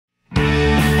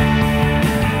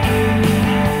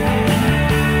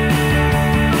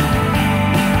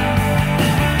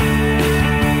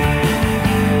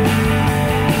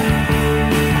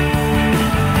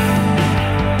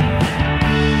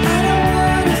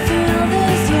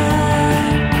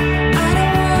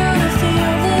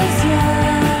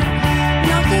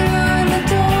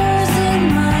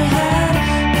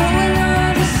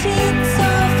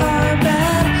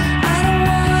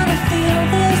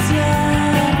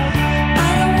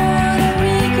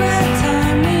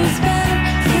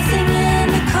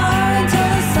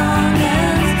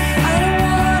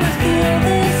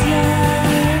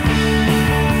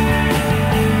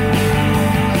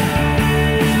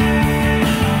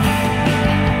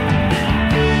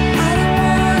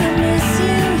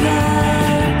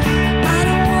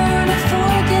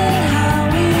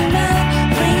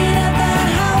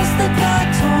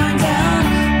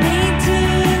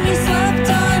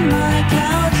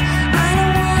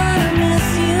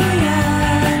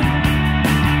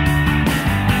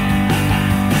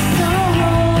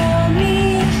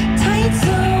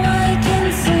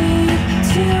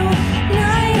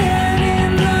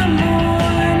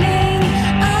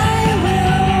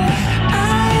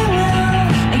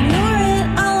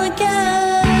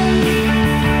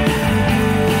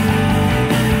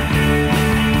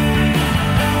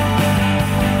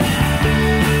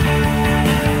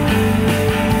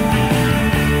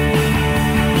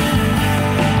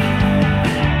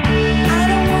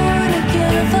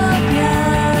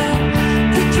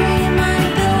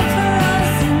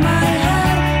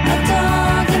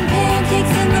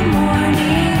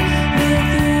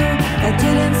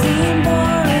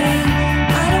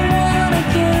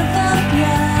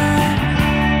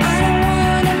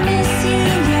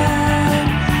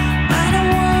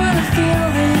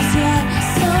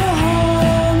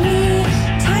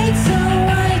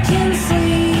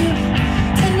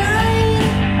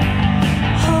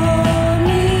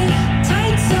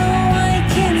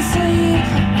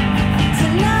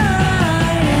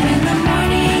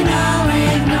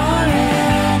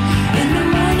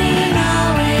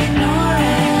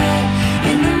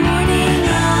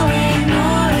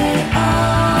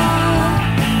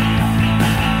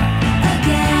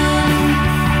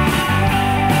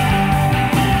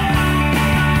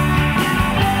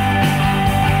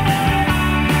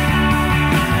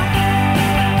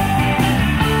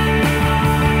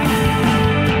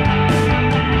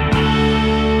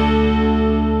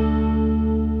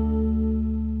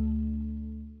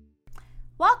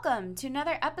welcome to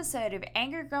another episode of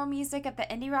Anger Girl Music at the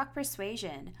Indie Rock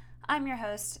Persuasion. I'm your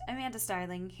host, Amanda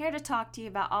Starling, here to talk to you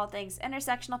about all things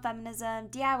intersectional feminism,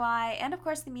 DIY, and of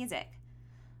course the music.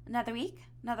 Another week,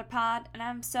 another pod, and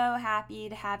I'm so happy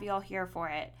to have you all here for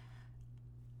it.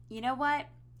 You know what?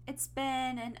 It's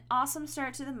been an awesome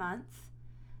start to the month.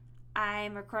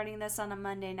 I'm recording this on a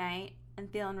Monday night and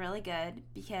feeling really good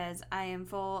because I am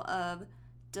full of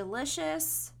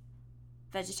delicious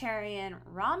vegetarian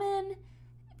ramen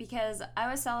because I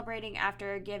was celebrating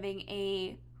after giving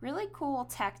a really cool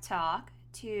tech talk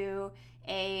to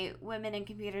a women in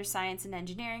computer science and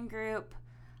engineering group.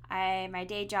 My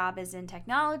day job is in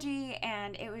technology,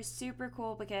 and it was super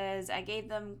cool because I gave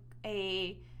them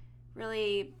a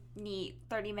really neat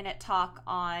 30-minute talk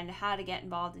on how to get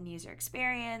involved in user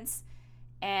experience.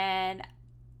 And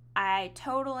I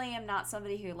totally am not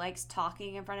somebody who likes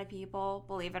talking in front of people,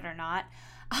 believe it or not.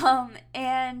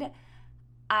 And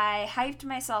I hyped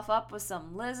myself up with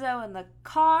some Lizzo in the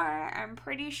car. I'm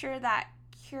pretty sure that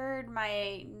cured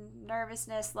my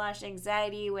nervousness /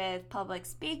 anxiety with public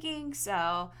speaking.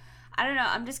 So I don't know.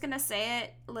 I'm just going to say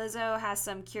it. Lizzo has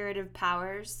some curative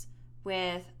powers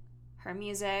with her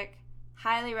music.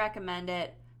 Highly recommend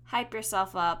it. Hype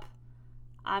yourself up.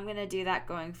 I'm going to do that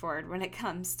going forward when it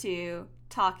comes to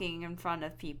talking in front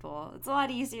of people. It's a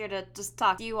lot easier to just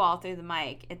talk to you all through the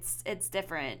mic. It's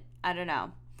different. I don't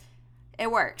know. It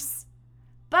works.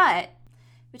 But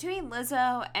between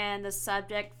Lizzo and the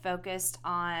subject focused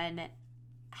on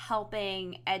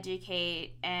helping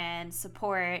educate and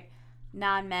support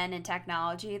non-men in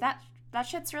technology, that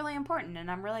shit's really important,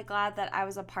 and I'm really glad that I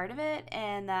was a part of it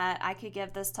and that I could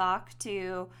give this talk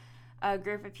to a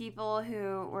group of people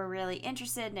who were really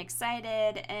interested and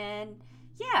excited. And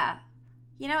yeah,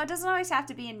 you know, it doesn't always have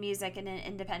to be in music and in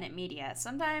independent media.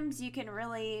 Sometimes you can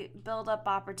really build up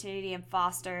opportunity and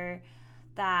foster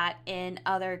that in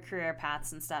other career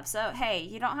paths and stuff. So hey,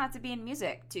 you don't have to be in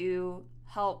music to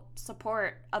help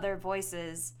support other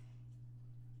voices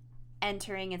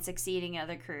entering and succeeding in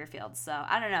other career fields. So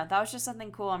I don't know, that was just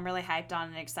something cool I'm really hyped on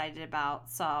and excited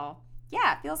about. So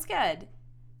yeah, it feels good.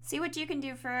 See what you can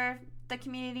do for the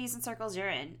communities and circles you're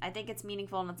in. I think it's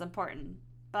meaningful and it's important.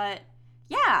 But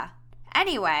yeah,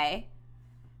 anyway,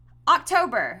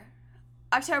 October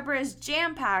is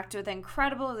jam-packed with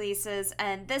incredible releases,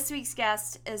 and this week's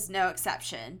guest is no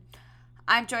exception.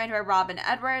 I'm joined by Robin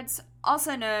Edwards,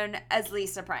 also known as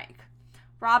Lisa Prank.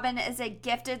 Robin is a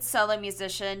gifted solo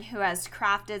musician who has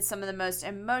crafted some of the most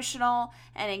emotional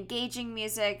and engaging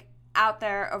music out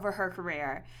there over her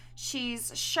career.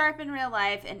 She's sharp in real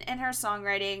life and in her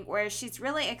songwriting, where she's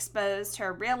really exposed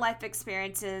her real-life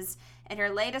experiences in her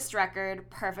latest record,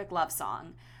 Perfect Love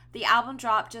Song. The album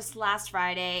dropped just last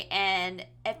Friday, and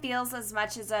it feels as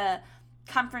much as a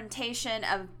confrontation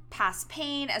of past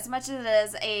pain as much as it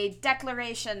is a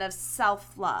declaration of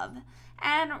self-love.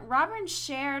 And Robin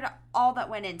shared all that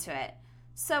went into it.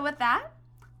 So with that,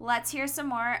 let's hear some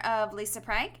more of Lisa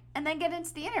Prank and then get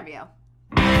into the interview.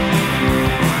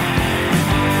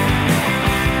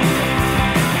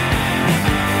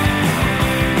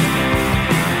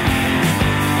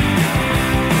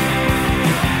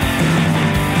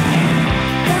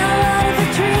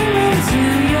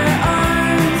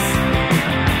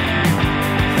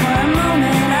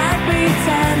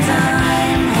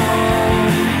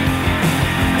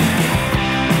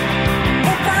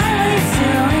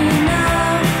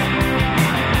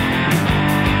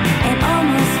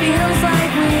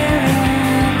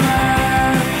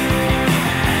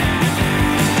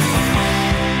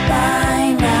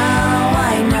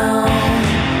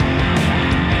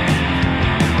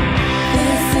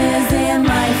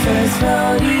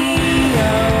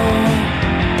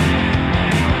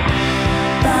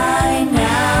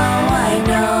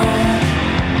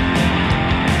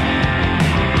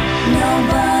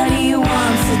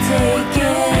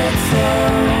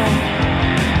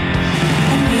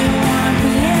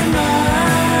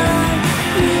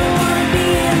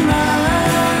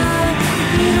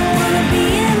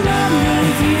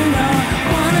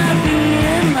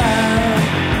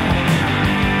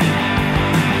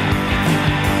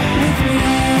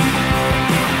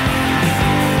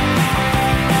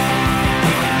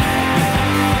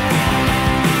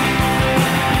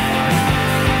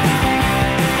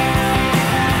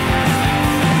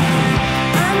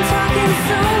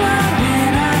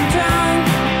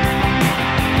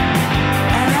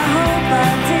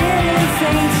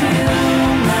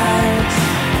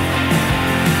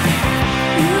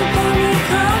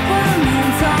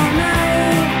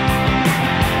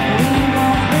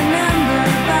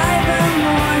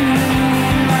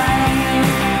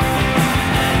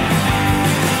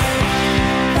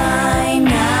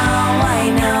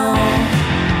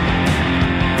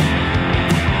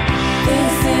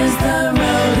 the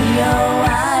rodeo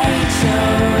I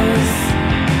chose.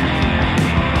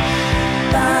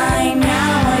 By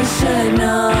now I should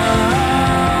know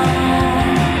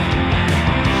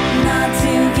not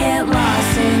to get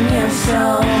lost in your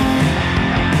show.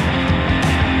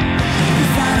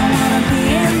 'Cause I don't wanna be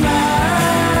in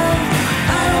love.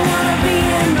 I don't wanna be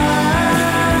in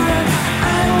love.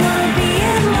 I don't wanna be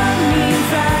in love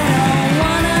means I don't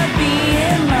wanna be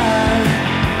in love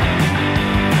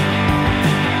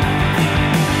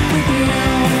with you.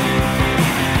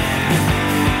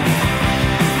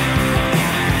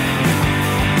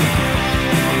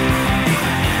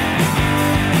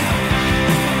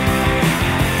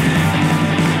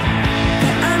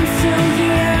 But I'm still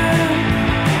here,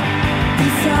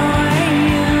 and so are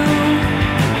you.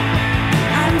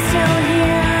 I'm still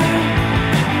here,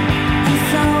 and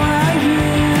so are you.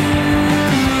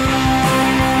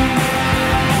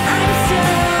 I'm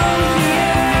still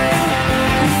here,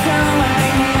 and so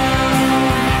are you.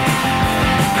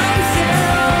 I'm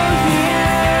still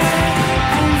here,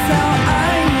 and so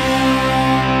are you.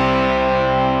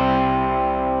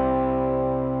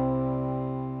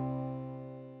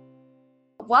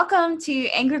 Welcome to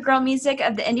Angry Girl Music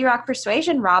of the Indie Rock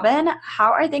Persuasion, Robin.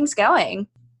 How are things going?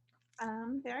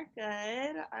 They're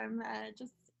good. I'm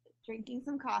just drinking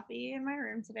some coffee in my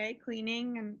room today,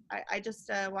 cleaning, and I just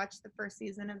watched the first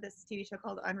season of this TV show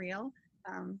called Unreal.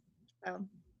 So I'm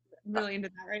really into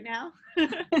that right now.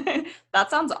 That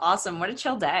sounds awesome. What a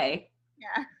chill day.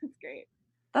 Yeah, it's great.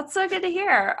 That's so good to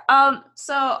hear.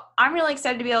 So I'm really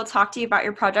excited to be able to talk to you about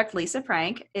your project, Lisa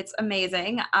Prank. It's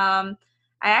amazing. I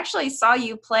actually saw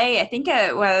you play, I think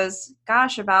it was,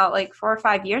 about like 4 or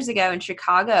 5 years ago in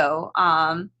Chicago.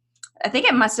 I think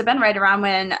it must have been right around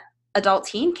when Adult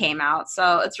Teen came out.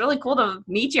 So it's really cool to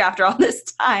meet you after all this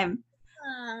time.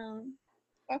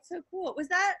 That's so cool. Was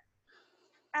that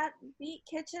at Beat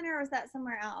Kitchen or was that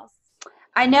somewhere else?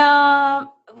 I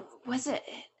know, was it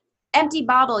Empty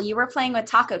Bottle? You were playing with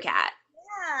Taco Cat.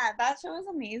 Yeah, that show was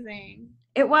amazing.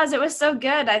 It was so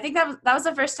good. I think that was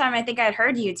the first time I think I'd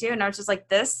heard you too. And I was just like,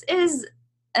 this is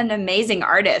an amazing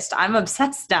artist. I'm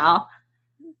obsessed now.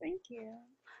 Thank you.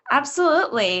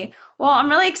 Absolutely. Well, I'm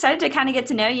really excited to kind of get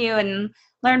to know you and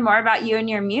learn more about you and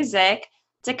your music.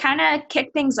 To kind of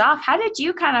kick things off, how did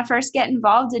you kind of first get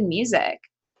involved in music?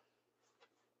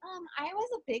 I was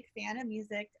a big fan of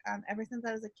music ever since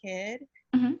I was a kid.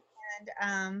 Mhm.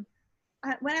 And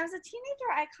when I was a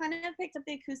teenager, I kind of picked up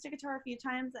the acoustic guitar a few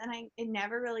times, and it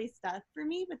never really stuck for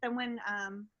me. But then when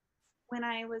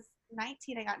I was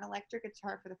 19, I got an electric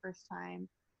guitar for the first time,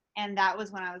 and that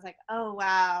was when I was like, oh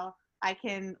wow, I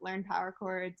can learn power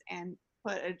chords and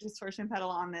put a distortion pedal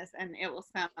on this, and it will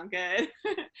sound good.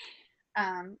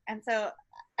 And so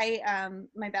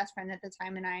my best friend at the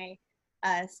time and I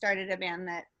started a band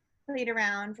that played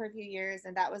around for a few years,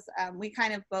 and that was we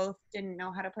kind of both didn't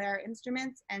know how to play our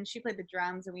instruments, and she played the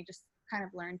drums, and we just kind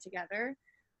of learned together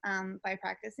by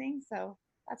practicing. So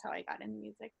that's how I got into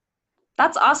music.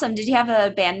 That's awesome. Did you have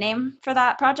a band name for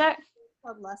that project? It's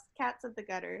called Lust Cats of the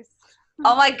Gutters.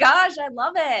 Oh my gosh, I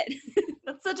love it.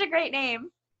 That's such a great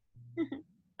name.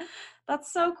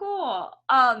 That's so cool.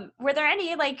 Were there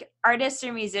any like artists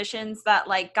or musicians that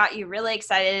like got you really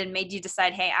excited and made you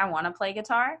decide, hey, I want to play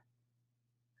guitar?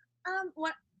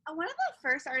 One of the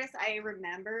first artists I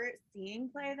remember seeing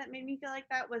play that made me feel like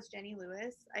that was Jenny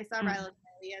Lewis. I saw Rilo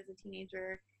Kiley as a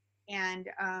teenager, and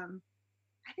I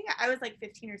think I was like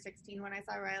 15 or 16 when I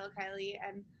saw Rilo Kiley,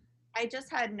 and I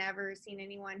just had never seen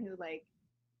anyone who like,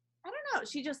 I don't know,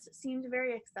 she just seemed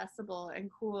very accessible and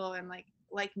cool and like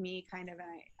me kind of,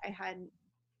 and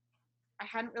I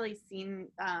hadn't really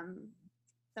seen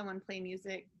someone play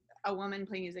music, a woman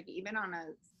play music even on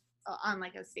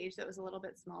like a stage that was a little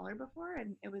bit smaller before,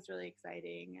 and it was really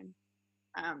exciting. And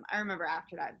I remember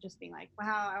after that just being like,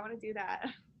 wow, I want to do that.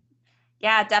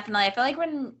 Yeah, definitely. I feel like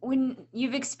when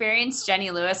you've experienced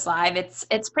Jenny Lewis live,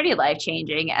 it's pretty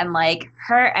life-changing, and like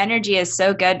her energy is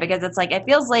so good because it's like it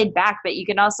feels laid back, but you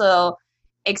can also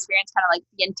experience kind of like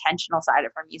the intentional side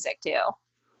of her music too.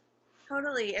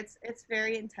 Totally. It's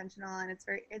very intentional, and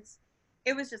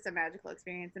it was just a magical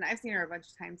experience, and I've seen her a bunch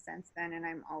of times since then, and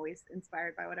I'm always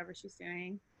inspired by whatever she's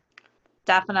doing.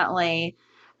 Definitely.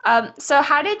 So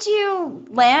how did you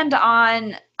land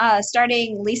on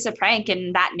starting Lisa Prank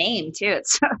and that name too?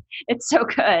 It's so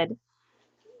good. Thank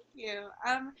you.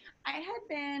 I had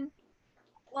been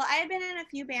in a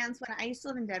few bands when I used to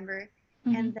live in Denver,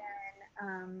 and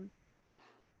then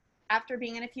after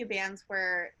being in a few bands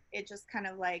where it just kind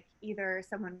of like either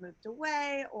someone moved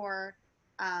away or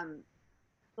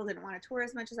people didn't want to tour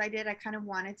as much as I did, I kind of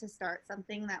wanted to start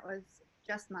something that was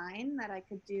just mine, that I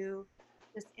could do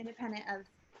just independent of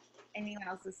anyone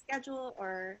else's schedule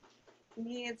or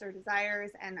needs or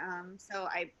desires. And so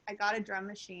I got a drum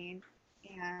machine,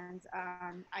 and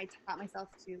I taught myself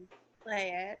to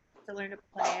play it, to learn to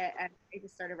play it, and I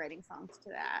just started writing songs to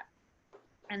that.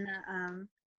 And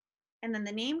and then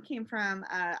the name came from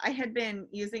I had been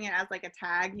using it as like a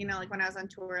tag, like when I was on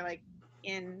tour, like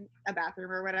in a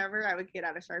bathroom or whatever, I would get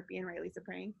out a Sharpie and write Lisa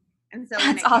Prank. And so when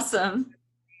That's it came awesome.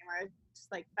 I was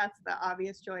just like, that's the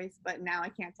obvious choice, but now I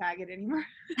can't tag it anymore.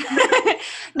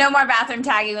 No more bathroom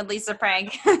tagging with Lisa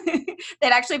Prank.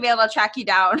 They'd actually be able to track you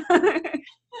down.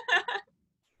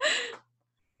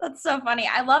 That's so funny.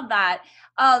 I love that.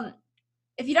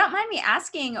 If you don't mind me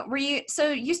asking,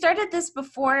 so you started this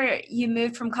before you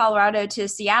moved from Colorado to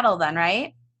Seattle then,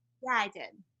 right? Yeah, I did.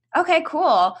 Okay,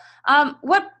 cool.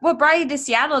 What brought you to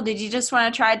Seattle? Did you just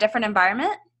want to try a different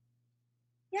environment?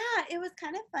 Yeah, it was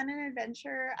kind of fun and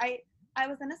adventure. I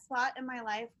was in a spot in my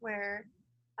life where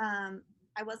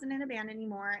I wasn't in a band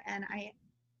anymore, and I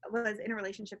was in a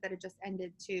relationship that had just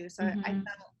ended too. So I felt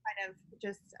kind of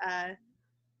just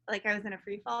like I was in a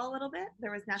free fall a little bit.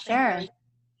 There was nothing Sure. really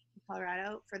in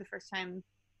Colorado for the first time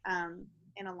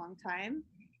in a long time,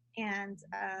 and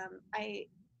I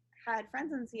had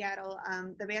friends in Seattle.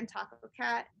 The band Taco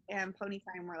Cat and Pony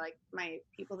Time were like my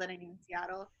people that I knew in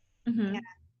Seattle. Mm-hmm.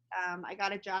 And I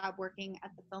got a job working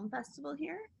at the film festival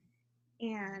here,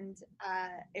 and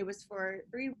it was for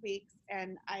 3 weeks,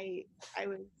 and I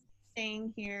was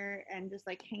staying here and just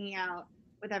like hanging out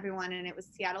with everyone, and it was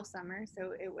Seattle summer,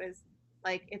 so it was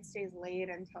like it stays late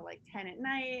until like 10 at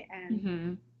night, and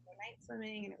night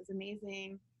swimming, and it was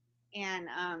amazing. And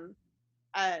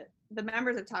the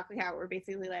members of Taco Cat were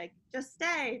basically like, just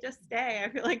stay, just stay. I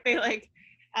feel like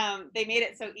they made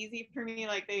it so easy for me.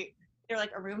 Like they're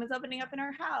like, a room is opening up in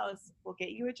our house. We'll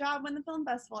get you a job when the film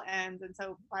festival ends. And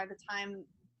so by the time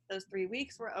those 3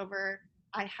 weeks were over,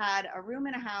 I had a room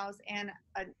in a house and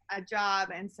a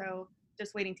job. And so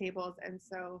just waiting tables. And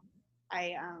so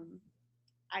I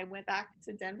went back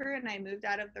to Denver, and I moved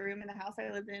out of the room in the house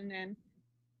I lived in. And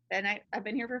then I've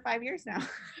been here for 5 years now.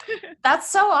 That's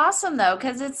so awesome though,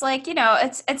 because it's like,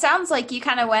 it sounds like you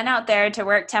kind of went out there to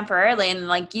work temporarily and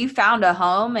like you found a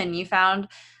home and you found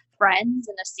friends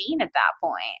and a scene at that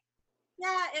point.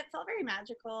 Yeah, it felt very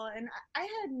magical. And I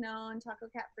had known Taco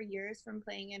Cat for years from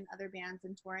playing in other bands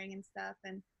and touring and stuff.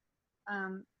 And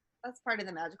that's part of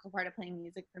the magical part of playing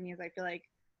music for me, is I feel like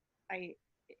I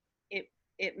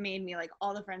it made me like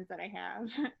all the friends that I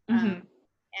have.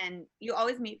 And you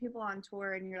always meet people on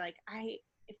tour, and you're like,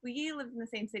 if we lived in the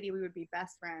same city, we would be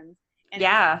best friends. And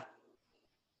Yeah.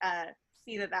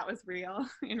 See that was real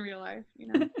in real life,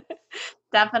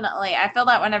 Definitely. I feel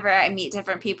that whenever I meet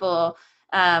different people,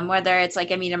 whether it's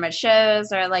like I meet them at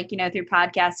shows or like, through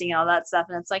podcasting and all that stuff.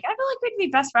 And it's like, I feel like we'd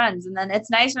be best friends. And then it's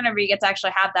nice whenever you get to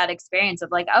actually have that experience of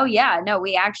like, oh yeah, no,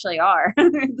 we actually are.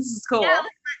 This is cool. Yeah,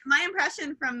 like my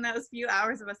impression from those few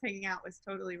hours of us hanging out was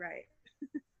totally right.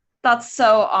 That's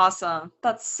so awesome.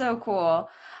 That's so cool.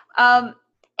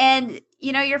 And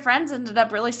your friends ended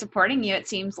up really supporting you, it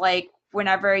seems like,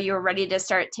 whenever you were ready to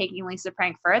start taking Lisa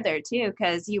Prank further too,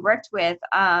 because you worked with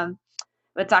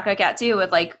Taco Cat too,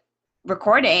 with like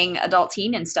recording adult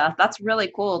teen and stuff. That's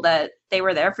really cool that they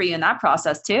were there for you in that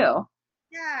process too.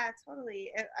 Yeah,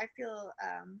 totally. I feel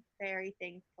very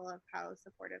thankful of how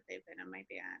supportive they've been of my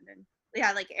band. And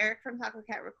yeah, like Eric from Taco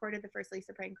Cat recorded the first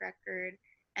Lisa Prank record,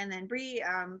 and then Bree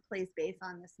plays bass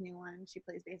on this new one. She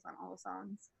plays bass on all the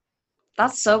songs.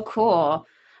 That's so cool.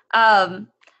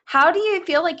 How do you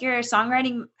feel like your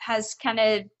songwriting has kind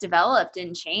of developed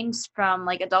and changed from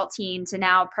like adult teen to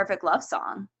now Perfect Love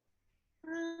Song?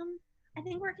 I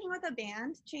think working with a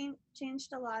band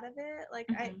changed a lot of it. Like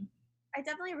I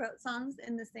definitely wrote songs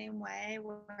in the same way,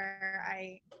 where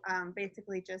I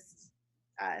basically just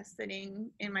sitting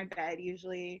in my bed,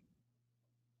 usually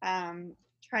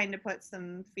trying to put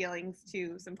some feelings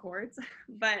to some chords.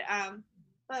 but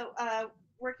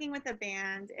working with a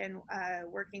band and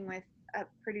working with a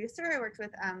producer, I worked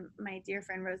with my dear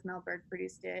friend Rose Melberg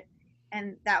produced it,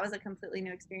 and that was a completely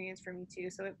new experience for me too.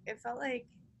 So it felt like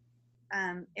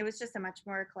it was just a much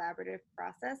more collaborative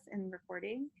process in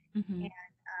recording, and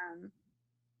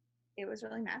it was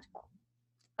really magical.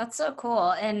 That's so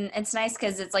cool. And it's nice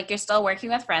because it's like you're still working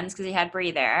with friends because you had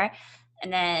Bree there,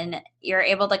 and then you're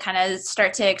able to kind of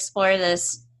start to explore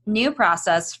this new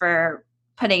process for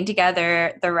putting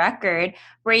together the record.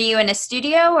 Were you in a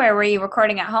studio or were you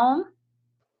recording at home?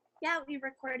 Yeah, we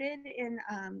recorded in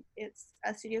it's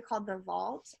a studio called The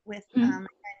Vault with my friend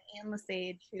Ian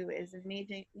Lesage, who is an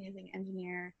amazing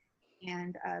engineer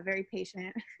and very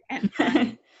patient and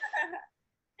fun.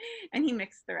 And he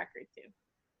mixed the record too.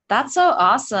 That's so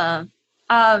awesome.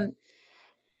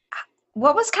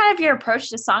 what was kind of your approach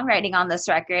to songwriting on this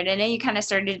record? I know you kind of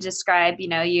started to describe,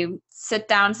 you sit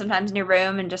down sometimes in your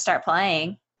room and just start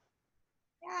playing.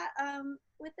 Yeah,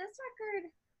 with this record,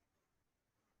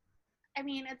 I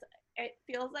mean, it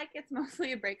feels like it's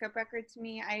mostly a breakup record to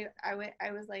me. I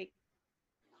was like,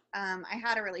 I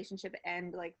had a relationship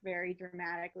end like very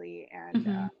dramatically and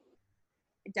Mm-hmm.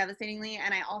 devastatingly,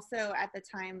 and I also at the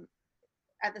same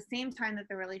time that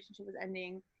the relationship was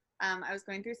ending, I was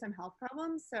going through some health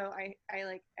problems, so I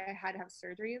had to have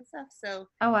surgery and stuff. So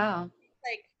Oh, wow.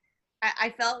 like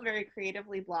I felt very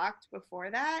creatively blocked before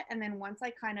that, and then once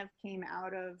I kind of came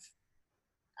out of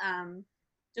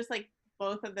just like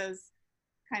both of those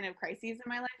kind of crises in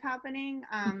my life happening,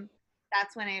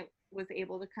 that's when I was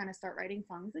able to kind of start writing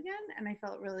songs again, and I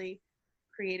felt really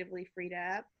creatively freed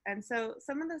up. And so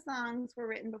some of the songs were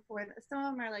written before. Some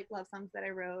of them are like love songs that I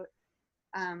wrote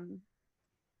um,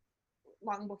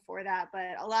 long before that,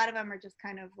 but a lot of them are just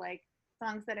kind of like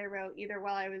songs that I wrote either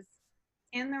while I was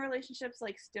in the relationships,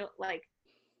 like still like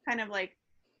kind of like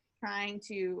trying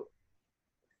to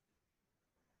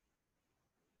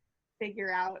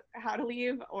figure out how to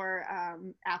leave, or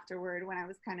afterward when I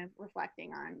was kind of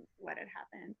reflecting on what had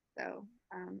happened. So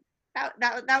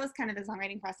that was kind of the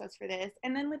songwriting process for this.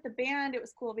 And then with the band, it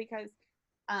was cool because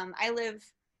um, I live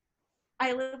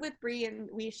I live with Bree and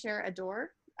we share a door.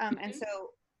 And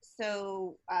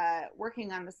so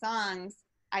working on the songs,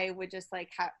 I would just like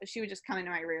she would just come into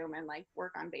my room and like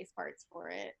work on bass parts for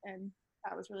it, and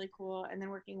that was really cool. And then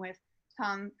working with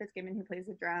Tom Fitzgibbon, who plays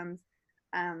the drums,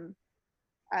 um,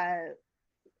 uh,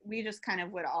 we just kind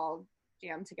of would all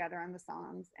jam together on the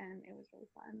songs, and it was really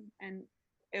fun. And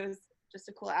it was just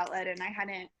a cool outlet. And I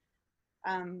hadn't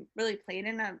really played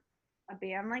in a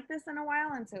band like this in a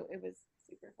while, and so it was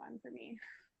super fun for me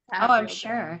to Oh, have I'm real drum.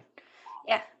 sure.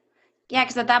 Yeah. Yeah,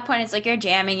 because at that point it's like you're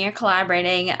jamming, you're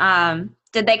collaborating.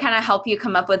 Did they kind of help you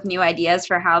come up with new ideas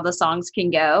for how the songs can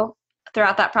go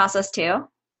throughout that process too?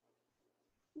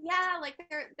 Yeah, like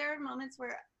there are moments where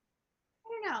I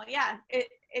don't know. Yeah,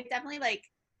 it definitely like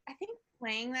I think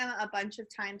playing them a bunch of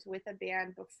times with a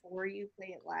band before you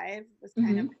play it live was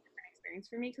kind of Mm-hmm. a different experience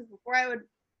for me, because before I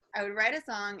would write a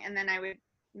song and then I would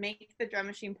make the drum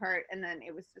machine part, and then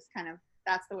it was just kind of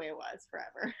that's the way it was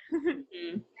forever.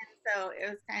 Mm-hmm. So it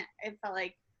was it felt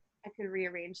like I could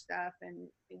rearrange stuff and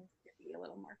things could be a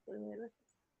little more fluid with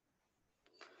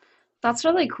That's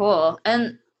really cool.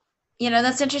 And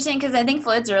that's interesting because I think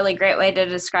Floyd's a really great way to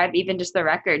describe even just the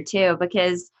record too,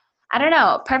 because I don't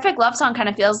know, Perfect Love Song kind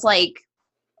of feels like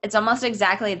it's almost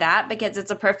exactly that because it's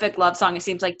a perfect love song, it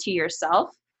seems like, to yourself.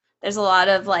 There's a lot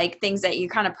of like things that you're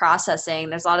kind of processing.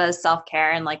 There's a lot of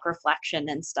self-care and like reflection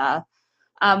and stuff.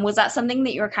 Was that something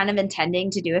that you were kind of intending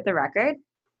to do with the record?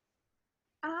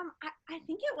 I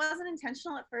think it wasn't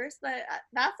intentional at first, but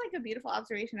that's like a beautiful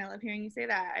observation. I love hearing you say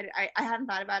that. I hadn't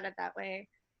thought about it that way,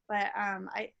 but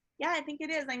yeah, I think it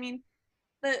is. I mean,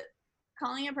 the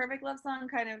calling it perfect love song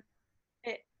kind of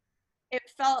it it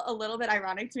felt a little bit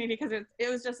ironic to me because it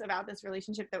was just about this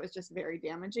relationship that was just very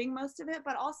damaging most of it.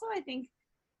 But also, I think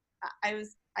I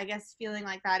was I guess feeling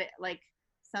like that. Like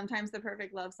sometimes the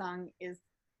perfect love song is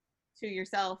to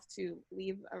yourself to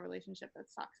leave a relationship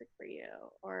that's toxic for you,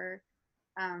 or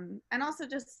and also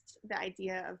just the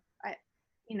idea of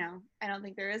I don't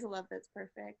think there is a love that's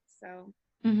perfect. So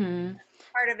Mm-hmm.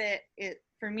 part of it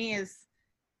for me is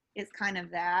kind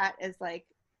of that, is like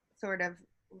sort of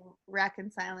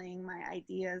reconciling my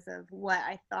ideas of what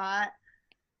I thought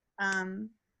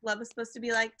love was supposed to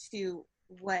be like to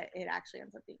what it actually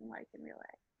ends up being like in real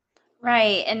life.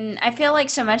 Right. And I feel like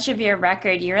so much of your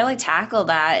record, you really tackle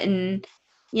that. And,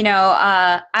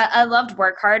 I loved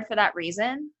Work Hard for that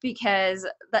reason because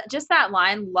just that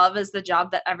line, love is the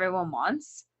job that everyone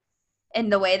wants. And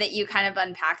the way that you kind of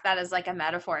unpack that as like a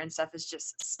metaphor and stuff is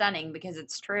just stunning because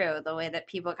it's true. The way that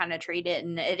people kind of treat it,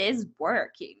 and it is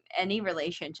work. Any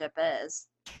relationship is.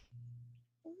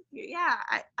 Yeah,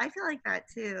 I feel like that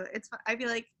too. I feel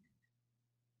like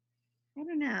I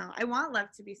don't know. I want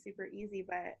love to be super easy,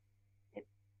 but it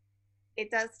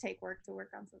it does take work to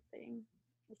work on something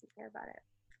if you care about it.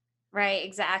 Right,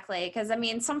 exactly. Because I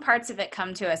mean, some parts of it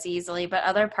come to us easily, but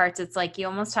other parts, it's like you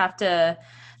almost have to.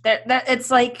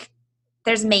 It's like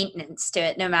there's maintenance to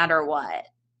it, no matter what.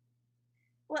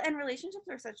 Well, and relationships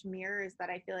are such mirrors that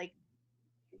I feel like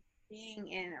being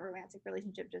in a romantic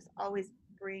relationship just always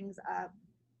brings up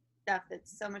stuff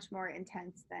that's so much more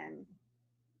intense than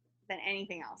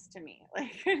anything else to me.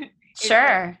 Like it's like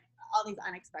Sure. all these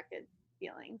unexpected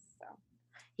feelings. So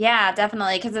Yeah,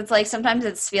 definitely. Because it's like sometimes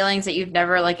it's feelings that you've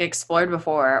never like explored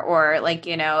before, or like,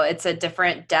 it's a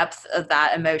different depth of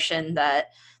that emotion that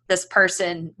this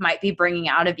person might be bringing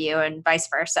out of you, and vice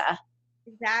versa.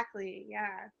 Exactly.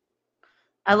 Yeah.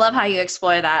 I love how you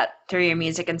explore that through your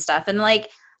music and stuff. And like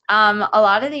a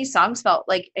lot of these songs felt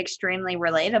like extremely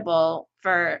relatable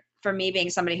for me being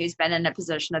somebody who's been in a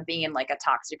position of being in like a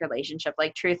toxic relationship,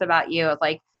 like Truth About You,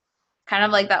 like kind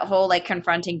of like that whole like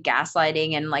confronting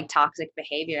gaslighting and like toxic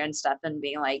behavior and stuff and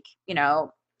being like, you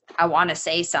know, I want to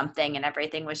say something and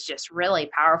everything was just really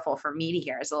powerful for me to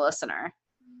hear as a listener.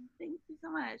 Thank you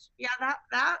so much. Yeah,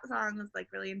 that song was like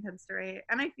really intense to write,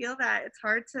 and I feel that it's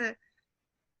hard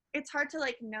to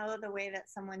like know the way that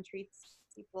someone treats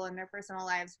people in their personal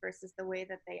lives versus the way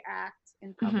that they act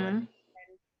in public. Mm-hmm.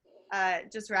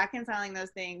 And just reconciling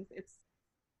those things,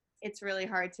 it's really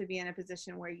hard to be in a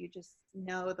position where you just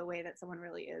know the way that someone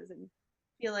really is and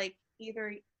feel like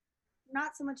either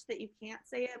not so much that you can't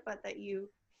say it, but that you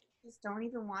just don't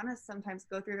even want to sometimes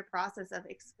go through the process of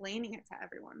explaining it to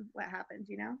everyone what happened,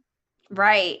 you know?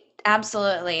 Right.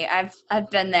 Absolutely. I've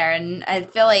been there and I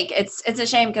feel like it's a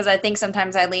shame because I think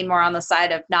sometimes I lean more on the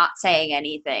side of not saying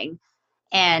anything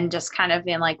and just kind of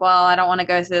being like, well, I don't want to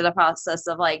go through the process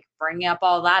of like bringing up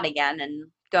all that again and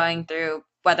going through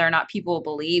whether or not people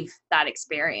believe that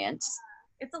experience.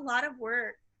 It's a lot of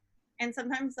work. And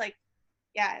sometimes like,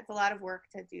 yeah, it's a lot of work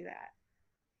to do that.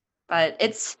 But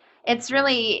it's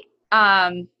really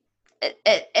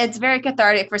it's very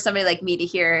cathartic for somebody like me to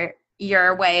hear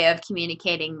your way of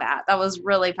communicating that. That was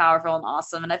really powerful and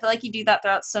awesome. And I feel like you do that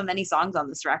throughout so many songs on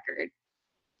this record.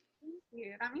 Thank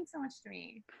you. That means so much to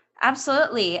me.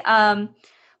 Absolutely.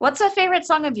 What's a favorite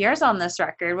song of yours on this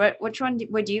record? Which one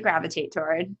would you gravitate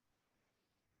toward?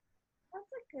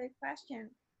 That's a good question.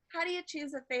 How do you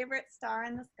choose a favorite star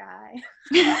in the sky?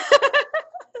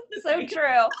 So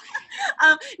true.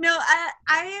 No,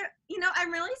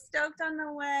 I'm really stoked on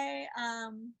the way.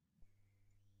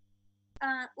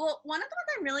 Well, one of the ones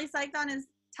I'm really psyched on is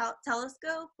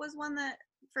Telescope was one that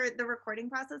for the recording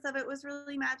process of it was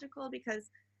really magical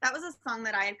because that was a song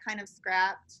that I had kind of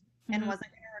scrapped and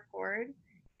wasn't going to record.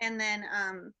 And then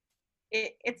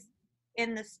it's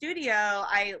in the studio,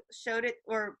 I showed it,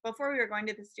 or before we were going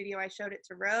to the studio, I showed it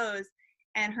to Rose,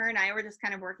 and her and I were just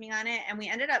kind of working on it, and we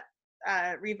ended up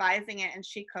revising it, and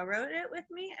she co-wrote it with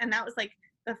me, and that was like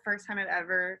the first time I've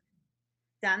ever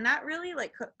done that, really,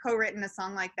 like co-written a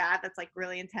song like that that's like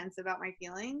really intense about my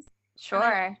feelings.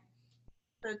 Sure.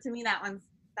 So to me, that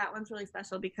one's really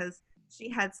special because she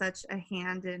had such a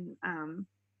hand in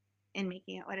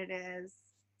making it what it is.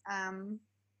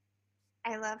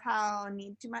 I love how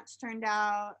Need Too Much turned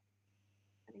out.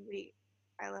 I don't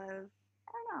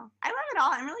know. I love it all.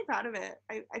 I'm really proud of it.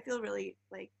 I feel really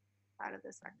like proud of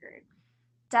this record.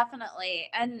 Definitely.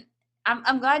 And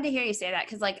I'm glad to hear you say that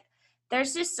because like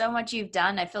there's just so much you've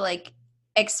done. I feel like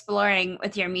exploring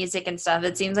with your music and stuff.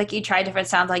 It seems like you try different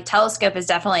sounds. Like Telescope is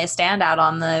definitely a standout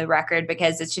on the record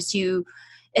because it's just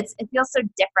it feels so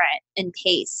different in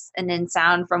pace and in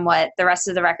sound from what the rest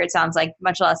of the record sounds like,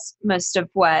 much less most of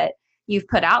what you've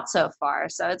put out so far.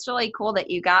 So it's really cool that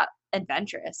you got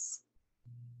adventurous.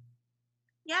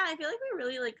 Yeah, I feel like we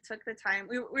really like took the time.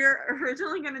 We were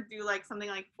originally gonna do like something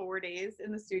like 4 days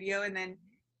in the studio, and then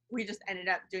we just ended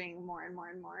up doing more and more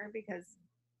and more because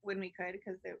when we could,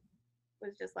 because it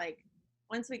was just like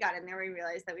once we got in there, we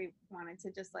realized that we wanted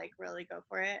to just like really go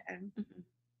for it, and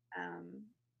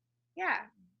yeah,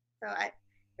 so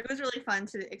it was really fun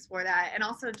to explore that, and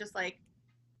also just like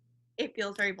it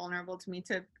feels very vulnerable to me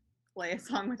to play a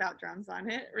song without drums on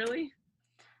it, really.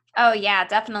 Oh yeah,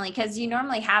 definitely. Because you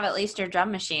normally have at least your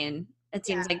drum machine. It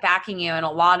seems Yeah. like backing you in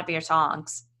a lot of your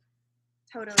songs.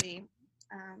 Totally.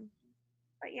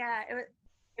 But yeah,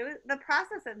 it was the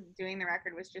process of doing the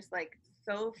record was just like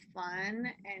so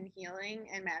fun and healing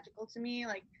and magical to me.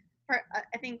 Like,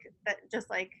 I think that just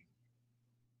like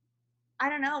I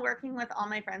don't know, working with all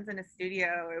my friends in a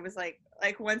studio, it was like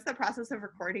once the process of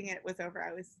recording it was over,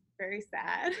 I was very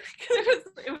sad because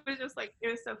it was just like it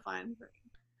was so fun.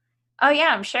 Oh yeah,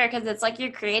 I'm sure because it's like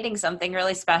you're creating something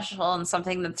really special and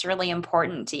something that's really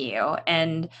important to you.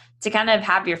 And to kind of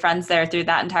have your friends there through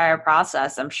that entire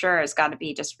process, I'm sure it's got to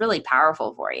be just really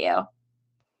powerful for you.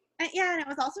 And yeah, and it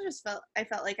was also just I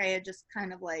felt like I had just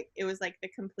kind of like it was like the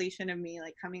completion of me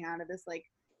like coming out of this like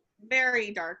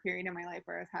very dark period in my life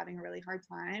where I was having a really hard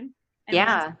time. And once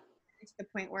I Yeah. reached the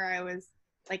point where I was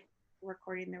like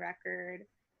recording the record,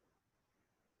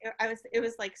 it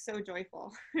was like so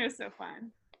joyful. It was so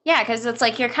fun. Yeah, because it's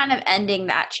like you're kind of ending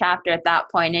that chapter at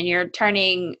that point and you're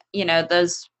turning, you know,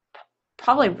 those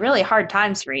probably really hard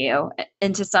times for you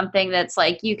into something that's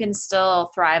like you can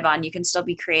still thrive on, you can still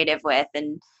be creative with.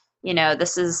 And, you know,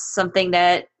 this is something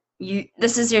that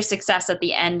this is your success at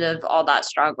the end of all that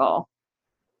struggle.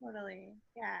 Totally.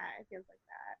 Yeah, it feels like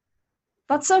that.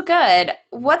 That's so good.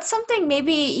 What's something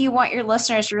maybe you want your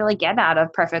listeners to really get out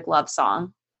of Perfect Love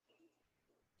Song?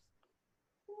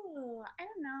 Ooh, I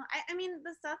don't know. I mean,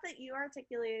 the stuff that you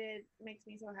articulated makes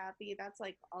me so happy. That's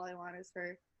like all I want is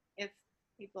for if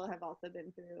people have also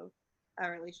been through a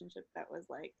relationship that was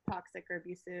like toxic or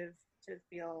abusive to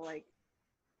feel like,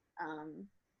 I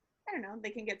don't know, they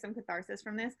can get some catharsis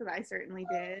from this because I certainly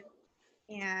did.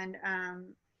 And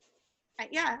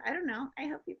yeah, I don't know. I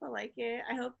hope people like it.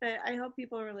 I hope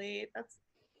people relate.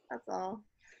 That's all,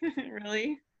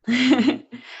 really. I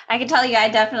can tell you I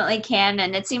definitely can,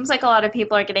 and it seems like a lot of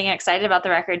people are getting excited about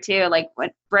the record too. Like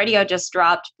what radio just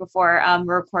dropped before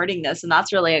we're recording this, and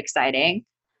that's really exciting.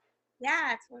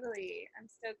 Yeah, totally. I'm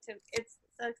stoked to. It's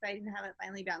so exciting to have it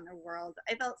finally be out in the world.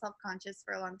 I felt self-conscious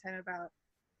for a long time about.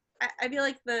 I feel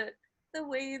like the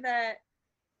way that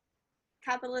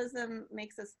capitalism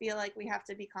makes us feel like we have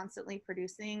to be constantly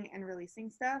producing and releasing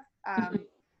stuff.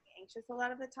 Anxious a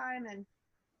lot of the time, and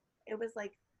it was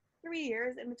like 3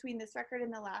 years in between this record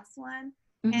and the last one.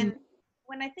 Mm-hmm. And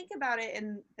when I think about it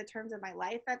in the terms of my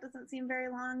life, that doesn't seem very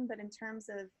long. But in terms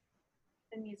of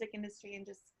the music industry and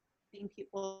just seeing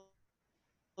people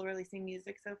releasing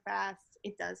music so fast,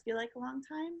 it does feel like a long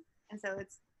time. And so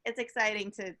it's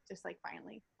exciting to just like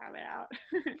finally have it out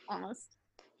almost.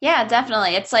 Yeah,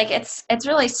 definitely. It's like it's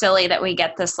really silly that we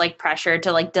get this like pressure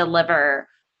to like deliver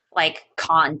like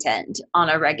content on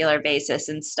a regular basis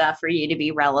and stuff for you to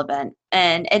be relevant.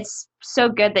 And it's so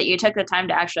good that you took the time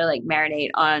to actually like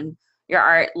marinate on your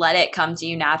art, let it come to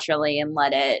you naturally and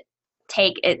let it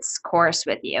take its course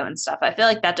with you and stuff. I feel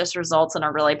like that just results in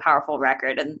a really powerful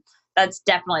record, and that's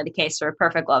definitely the case for a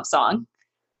Perfect Love Song.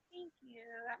 Thank you.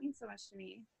 That means so much to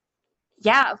me.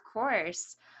 Yeah, of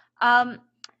course. Um,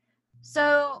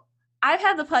 So I've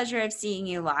had the pleasure of seeing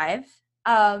you live,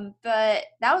 but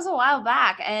that was a while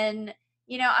back. And,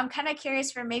 I'm kind of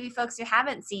curious for maybe folks who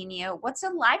haven't seen you, what's a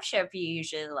live show for you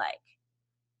usually like?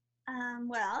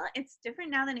 Well, it's different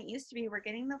now than it used to be. We're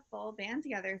getting the full band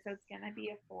together, so it's gonna be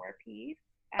a 4-piece.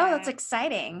 Oh, that's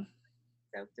exciting.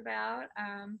 Stoked about.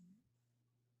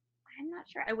 I'm not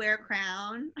sure. I wear a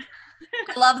crown.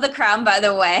 I love the crown, by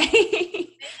the way.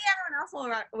 Maybe everyone else will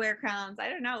wear crowns. I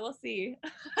don't know. We'll see.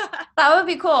 That would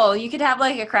be cool. You could have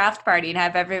like a craft party and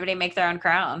have everybody make their own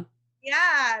crown.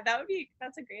 Yeah,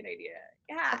 that's a great idea.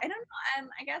 Yeah, I don't know.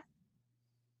 I guess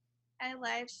a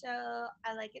live show,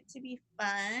 I like it to be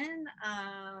fun.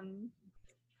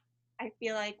 I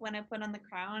feel like when I put on the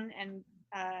crown and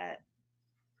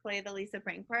play the Lisa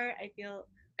prank part, I feel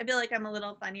like I'm a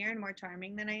little funnier and more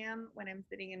charming than I am when I'm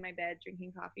sitting in my bed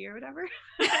drinking coffee or whatever.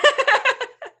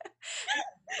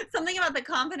 Something about the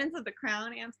confidence of the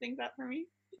crown amps things up for me.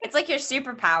 It's like your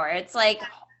superpower. It's like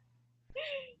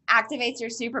activates your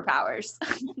superpowers.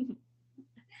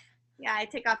 Yeah, I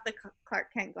take off the Clark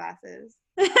Kent glasses.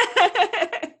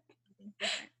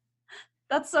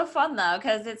 That's so fun though,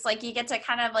 because it's like you get to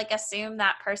kind of like assume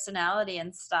that personality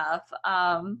and stuff.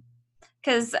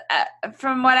 Because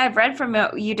from what I've read from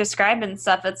you describe and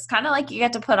stuff, it's kind of like you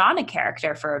get to put on a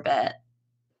character for a bit.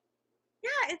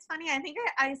 Yeah, it's funny. I think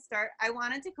I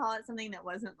wanted to call it something that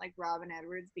wasn't like Robin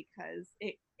Edwards because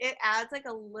it adds like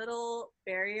a little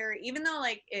barrier, even though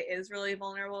like it is really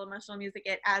vulnerable emotional music,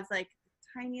 it adds like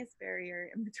the tiniest barrier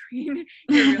in between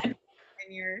your real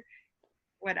and your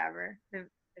whatever, the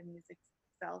music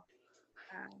itself.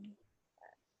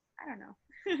 I don't know.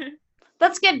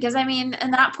 That's good because I mean,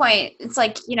 in that point, it's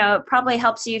like, it probably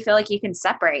helps you feel like you can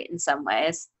separate in some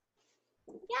ways.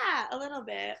 Yeah, a little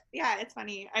bit. Yeah, it's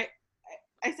funny.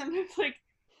 I sometimes like,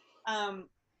 oh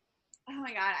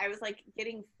my God, I was like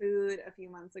getting food a few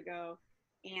months ago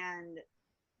and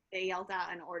they yelled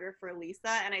out an order for Lisa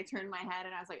and I turned my head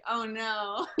and I was like, oh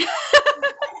no,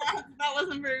 that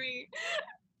wasn't for me.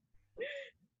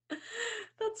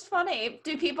 That's funny.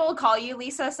 Do people call you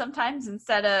Lisa sometimes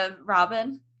instead of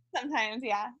Robin? Sometimes,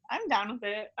 yeah. I'm down with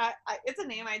it. It's a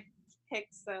name I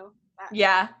picked, so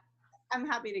yeah. I'm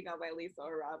happy to go by Lisa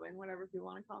or Robin, whatever people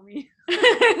want to call me.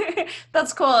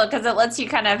 That's cool because it lets you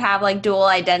kind of have like dual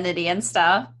identity and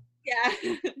stuff. Yeah. At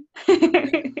this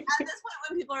point,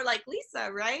 when people are like,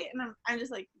 Lisa, right? And I'm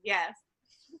just like, yes.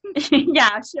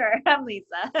 Yeah, sure. I'm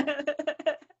Lisa.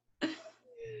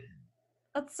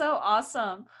 That's so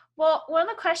awesome. Well, one of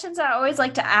the questions I always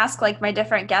like to ask like my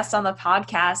different guests on the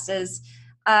podcast is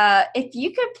if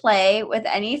you could play with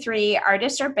any 3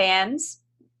 artists or bands,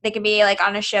 they can be like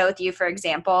on a show with you, for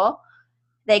example.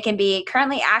 They can be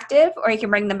currently active or you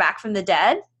can bring them back from the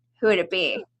dead. Who would it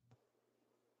be?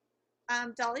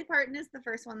 Dolly Parton is the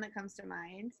first one that comes to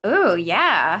mind. Ooh,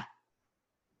 yeah.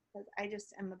 I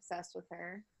just am obsessed with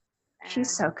her. She's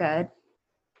so good.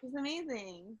 She's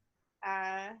amazing.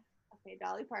 Of Okay,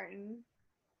 Dolly Parton.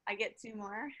 I get 2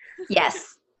 more.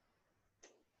 Yes.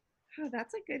 Oh,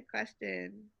 that's a good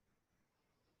question.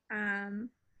 Hmm.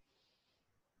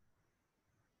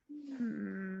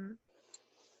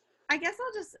 I guess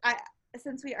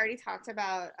since we already talked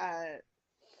about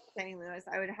Jenny Lewis,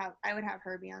 I would have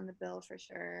her be on the bill for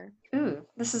sure. Ooh,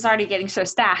 this is already getting so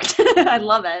stacked. I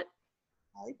love it.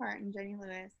 Dolly Parton, Jenny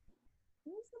Lewis.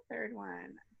 Who was the third one?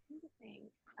 I'm trying to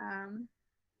think.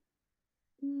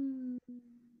 Hmm,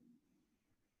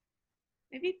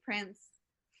 maybe Prince.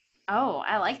 Oh,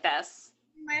 I like this.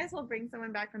 Might as well bring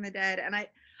someone back from the dead. And I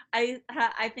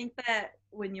think that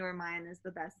 "When You Were Mine" is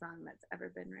the best song that's ever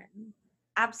been written.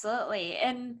 Absolutely.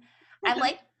 And I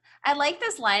like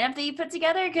this lineup that you put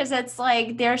together because it's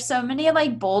like there's so many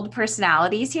like bold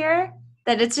personalities here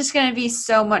that it's just going to be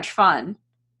so much fun.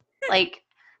 Like,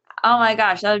 oh my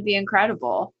gosh, that would be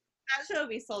incredible. That show will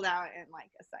be sold out in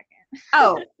like a second.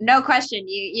 Oh, no question.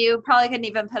 You probably couldn't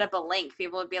even put up a link.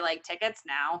 People would be like, tickets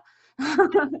now.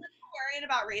 Worried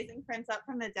about raising Prince up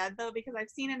from the dead though, because I've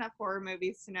seen enough horror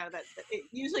movies to know that it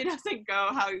usually doesn't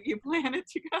go how you plan it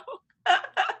to go.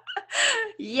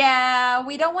 Yeah,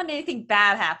 we don't want anything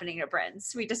bad happening to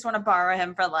Prince. We just want to borrow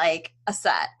him for like a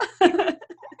set.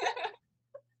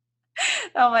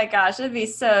 Oh my gosh, it'd be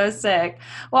so sick.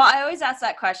 Well, I always ask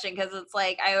that question because it's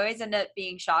like I always end up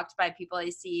being shocked by people I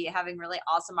see having really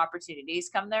awesome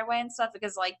opportunities come their way and stuff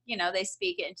because, like, you know, they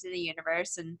speak it into the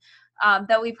universe and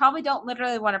that we probably don't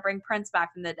literally want to bring Prince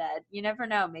back from the dead. You never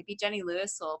know. Maybe Jenny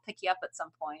Lewis will pick you up at some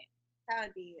point. That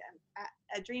would be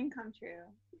a dream come true.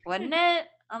 Wouldn't it?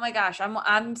 Oh my gosh,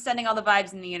 I'm sending all the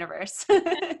vibes in the universe.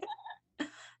 That'd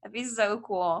be so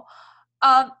cool.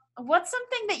 What's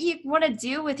something that you want to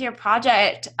do with your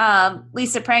project,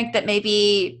 Lisa Prank, that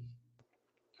maybe,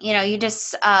 you know, you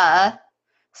just sorry,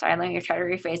 let me try to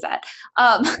rephrase that.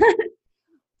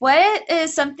 What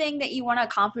is something that you want to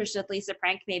accomplish with Lisa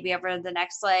Prank maybe over the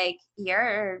next like year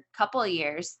or couple of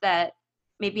years that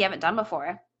maybe you haven't done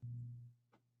before?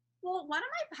 Well, one of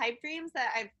my pipe dreams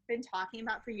that I've been talking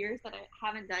about for years that I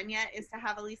haven't done yet is to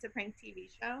have a Lisa Prank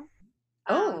TV show.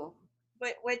 Oh,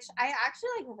 Which I actually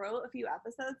like wrote a few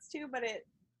episodes to, but it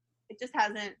just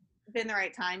hasn't been the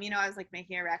right time. You know, I was like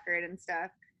making a record and stuff.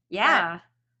 yeah.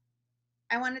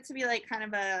 I want it to be like kind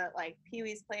of a like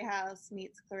Pee-wee's Playhouse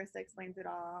meets Clarissa Explains It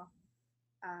All.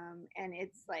 And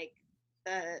it's like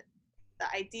the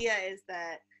idea is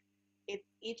that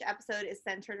each episode is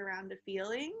centered around a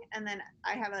feeling, and then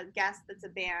I have a guest that's a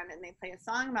band and they play a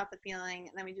song about the feeling,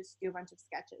 and then we just do a bunch of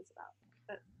sketches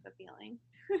about the feeling.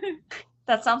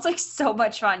 That sounds like so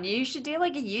much fun. You should do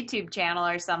like a YouTube channel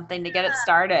or something to get it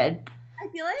started. I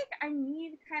feel like I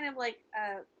need kind of like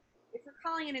if we're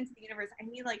calling it into the universe, I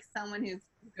need like someone who's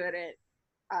good at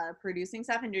producing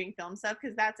stuff and doing film stuff,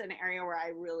 because that's an area where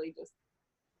I really just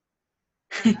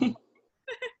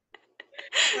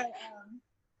but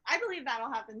I believe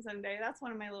that'll happen someday. That's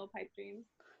one of my little pipe dreams.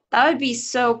 That would be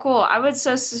so cool. I would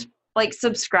like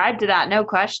subscribe to that, no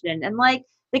question. And like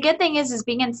the good thing is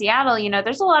being in Seattle, you know,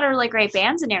 there's a lot of really great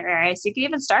bands in your area. So you can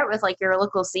even start with like your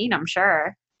local scene, I'm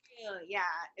sure. Yeah,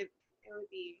 it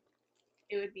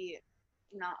would be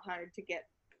not hard to get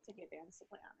bands to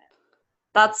play on it.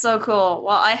 That's so cool.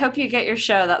 Well, I hope you get your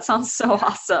show. That sounds so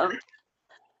awesome.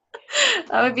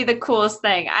 That would be the coolest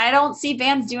thing. I don't see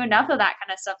bands do enough of that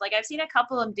kind of stuff. Like I've seen a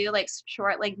couple of them do like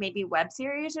short, like maybe web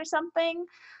series or something,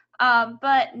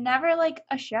 but never like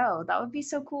a show. That would be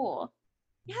so cool.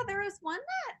 Yeah, there was one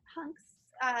that Hunks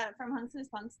from Hunks and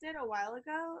Punks did a while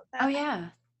ago. Oh yeah.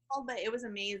 But it was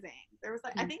amazing. There was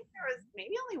like I think there was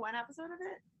maybe only one episode of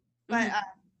it, but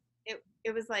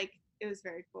it was like it was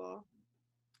very cool.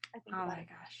 I think. Oh my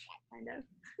gosh. Kind of.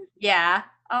 Yeah.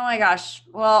 Oh my gosh.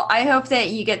 Well, I hope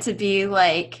that you get to be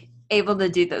like able to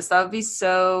do this. That would be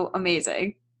so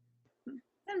amazing.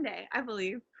 Someday, I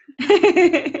believe.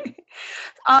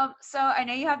 So I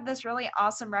know you have this really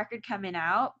awesome record coming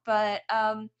out, but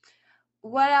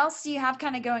what else do you have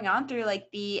kind of going on through like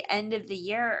the end of the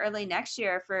year, early next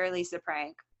year for Lisa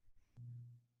Prank?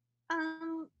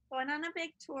 Going on a big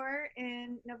tour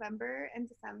in November and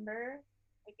December,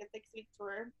 like a 6-week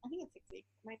tour. I think it's 6 weeks.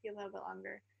 It might be a little bit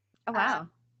longer. Oh wow.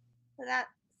 So that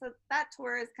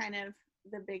tour is kind of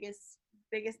the biggest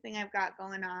thing I've got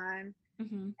going on.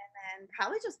 Mm-hmm. And then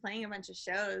probably just playing a bunch of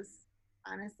shows,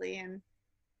 honestly, and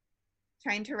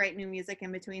trying to write new music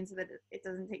in between so that it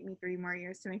doesn't take me 3 more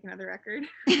years to make another record.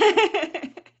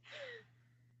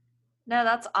 No,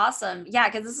 that's awesome. Yeah,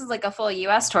 because this is like a full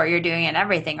US tour you're doing and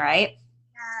everything, right?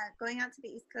 Yeah, going out to the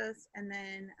East Coast and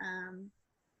then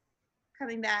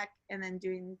coming back and then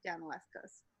doing down the West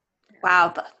Coast.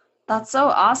 Wow, that's so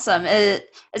awesome. Is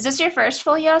this your first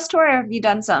full US tour or have you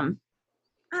done some?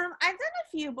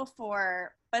 few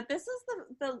before, but this is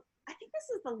the I think this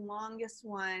is the longest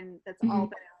one that's Mhm. all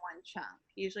been in one chunk.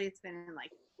 Usually it's been in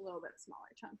like a little bit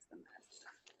smaller chunks than this.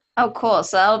 Oh, cool.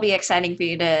 So that'll be exciting for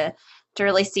you to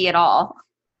really see it all.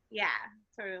 Yeah,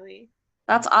 totally.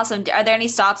 That's awesome. Are there any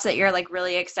stops that you're like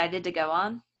really excited to go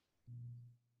on?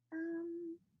 I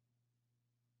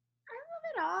love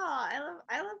it all.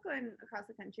 I love going across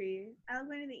the country. I love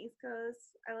going to the East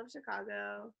Coast. I love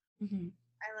Chicago. Mm-hmm.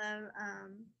 I love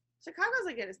Chicago's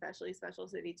like an especially special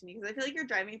city to me because I feel like you're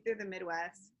driving through the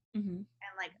Midwest Mm-hmm.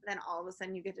 and like then all of a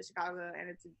sudden you get to Chicago and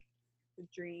it's a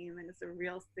dream and it's a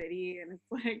real city and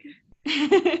it's like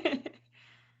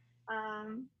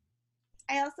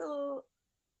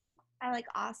I like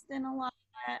Austin a lot.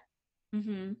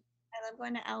 Mm-hmm. I love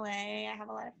going to LA. I have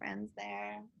a lot of friends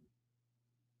there.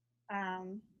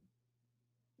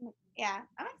 Yeah,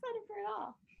 I'm excited for it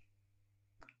all.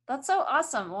 That's so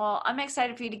awesome. Well, I'm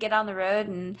excited for you to get on the road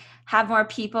and have more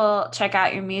people check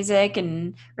out your music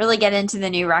and really get into the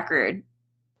new record.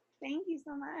 Thank you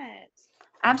so much.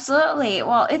 Absolutely.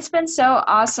 Well, it's been so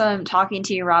awesome talking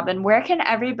to you, Robin. Where can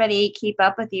everybody keep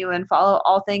up with you and follow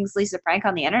all things Lisa Prank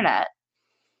on the internet?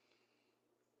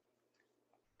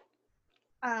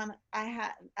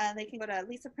 They can go to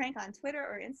Lisa Prank on Twitter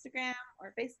or Instagram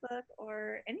or Facebook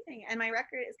or anything. And my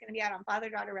record is going to be out on Father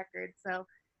Daughter Records, so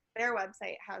their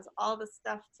website has all the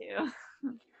stuff too.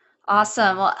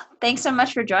 Awesome. Well, thanks so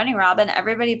much for joining, Robin.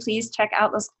 Everybody, please check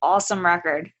out this awesome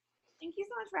record. Thank you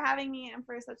so much for having me and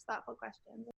for such thoughtful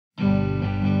questions.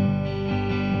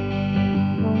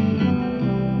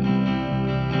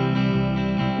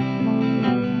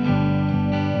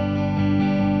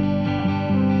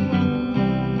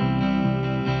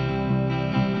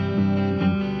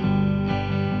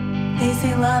 They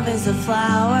say love is a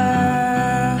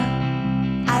flower.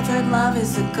 I've heard love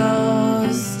is a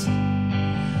ghost.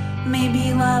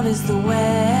 Maybe love is the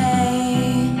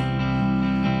way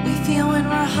we feel when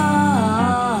we're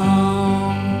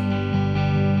home.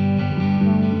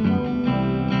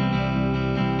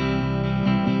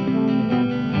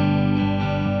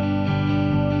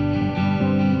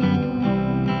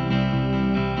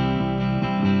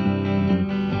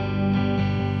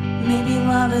 Maybe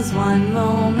love is one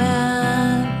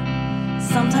moment.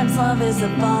 Sometimes love is a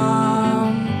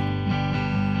bomb.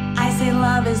 I say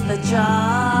love is the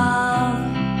job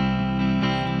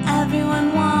everyone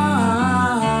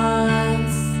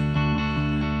wants.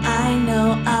 I know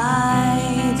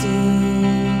I do.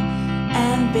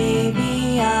 And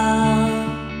baby, I'll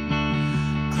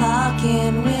clock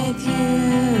in with you.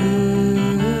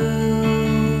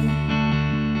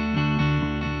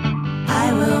 I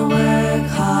will work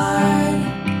hard.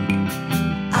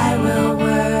 I will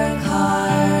work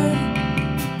hard.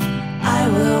 I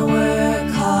will work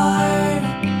hard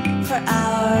for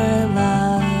our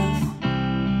love.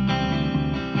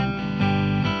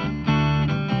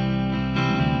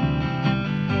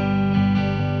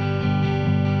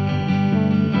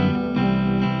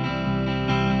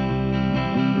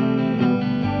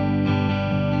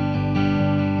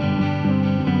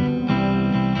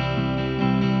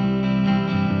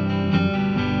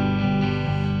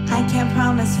 I can't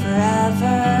promise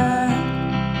forever,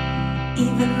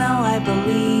 even though I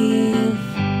believe.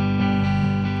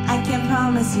 I can't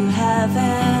promise you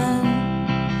heaven,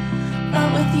 but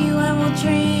with you I will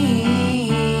dream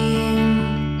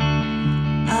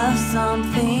of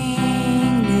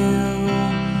something new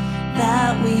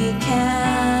that we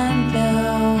can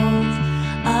build,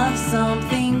 of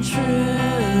something true.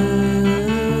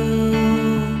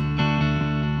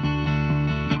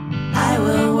 I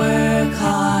will work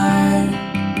hard.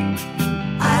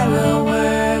 I will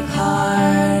work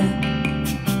hard.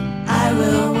 I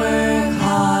will work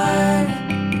hard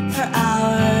for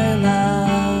our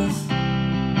love.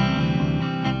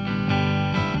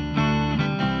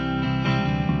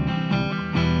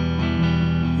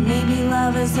 Maybe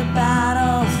love is a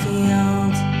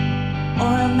battlefield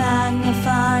or a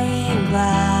magnifying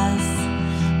glass.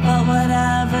 But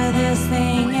whatever this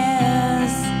thing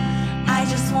is, I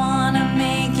just wanna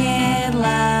make it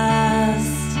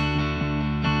last.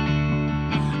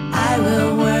 I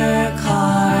will work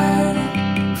hard.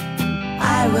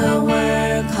 I will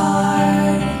work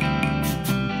hard.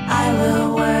 I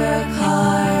will work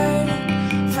hard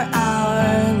for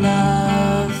our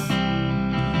love.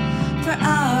 For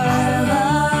our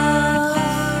love.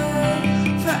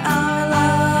 For our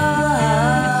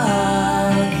love.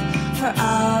 For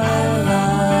our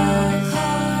love.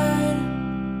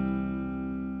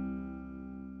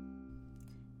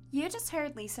 You just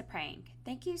heard Lisa Prank.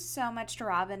 Thank you so much to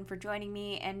Robin for joining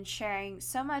me and sharing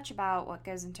so much about what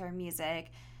goes into her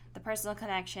music. the personal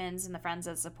connections and the friends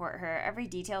that support her. Every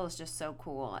detail is just so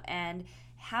cool. And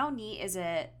how neat is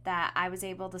it that I was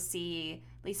able to see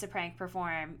Lisa Prank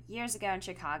perform years ago in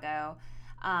Chicago,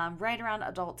 right around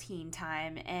adult teen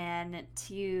time, and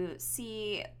to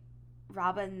see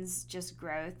Robyn's just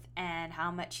growth and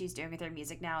how much she's doing with her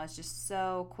music now is just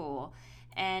so cool.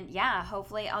 And yeah,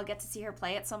 hopefully I'll get to see her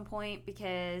play at some point,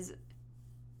 because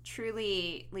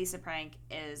truly Lisa Prank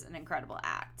is an incredible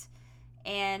act.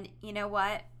 And you know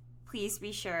what? Please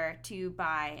be sure to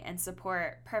buy and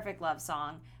support Perfect Love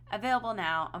Song, available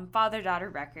now on Father Daughter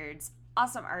Records.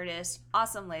 Awesome artist,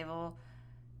 awesome label.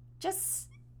 Just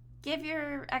give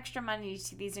your extra money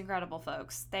to these incredible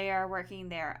folks. They are working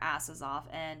their asses off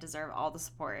and deserve all the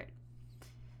support.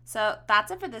 So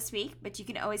that's it for this week, but you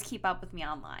can always keep up with me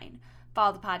online.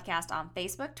 Follow the podcast on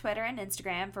Facebook, Twitter, and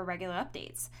Instagram for regular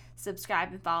updates.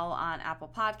 Subscribe and follow on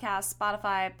Apple Podcasts,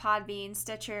 Spotify, Podbean,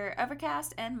 Stitcher,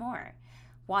 Overcast, and more.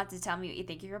 Want to tell me what you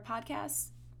think of your podcast?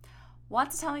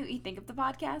 Want to tell me what you think of the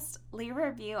podcast? Leave a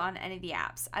review on any of the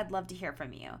apps. I'd love to hear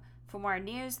from you. For more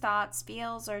news, thoughts,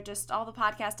 feels, or just all the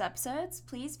podcast episodes,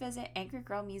 please visit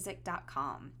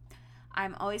anchorgirlmusic.com.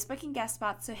 I'm always booking guest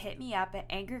spots, so hit me up at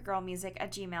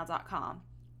anchorgirlmusic@gmail.com.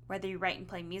 Whether you write and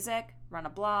play music, run a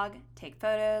blog, take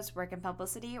photos, work in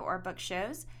publicity, or book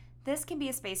shows, this can be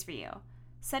a space for you.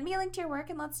 Send me a link to your work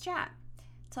and let's chat.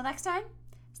 Till next time,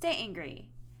 stay angry.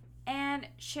 And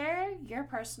share your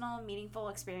personal, meaningful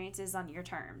experiences on your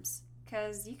terms,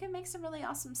 because you can make some really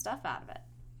awesome stuff out of it.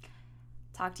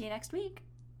 Talk to you next week.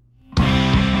 You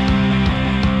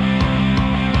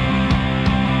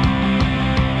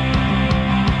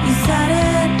said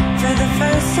it for the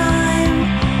first time,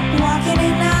 walking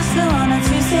in Nashville on a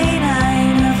Tuesday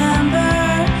night,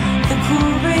 November. The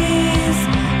cool breeze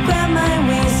grabbed my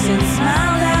waist and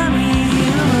smiled at me. You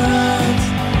looked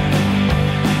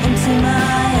into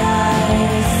my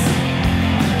eyes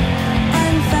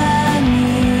and fed me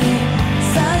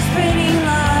such pretty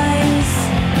lies.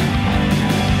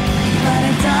 But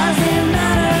it doesn't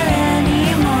matter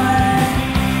anymore.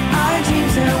 Our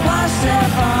dreams are washed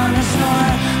up on the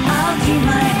shore. I'll keep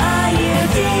my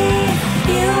IUD.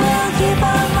 You will keep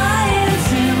on lying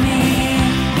to me.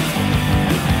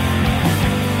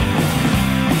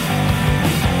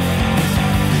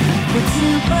 We're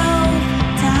too broke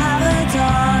to have a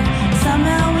dog.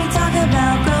 Somehow we talk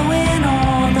about growing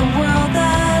old. The world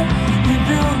that you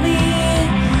built me,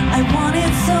 I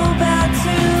wanted so bad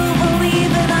to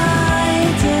believe, and I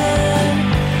did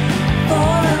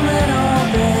for a little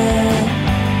bit.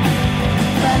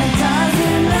 But it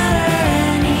doesn't matter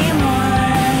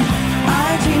anymore.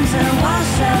 Our dreams are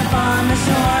washed up on the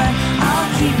shore. I'll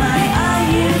keep my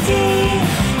IUD.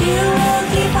 You will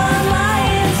keep on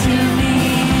lying to me.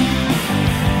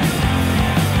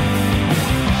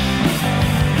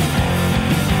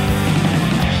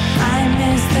 I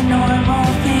miss the normal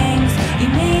things you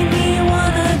made me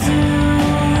wanna do.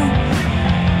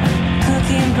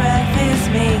 Cooking breakfast,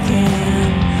 making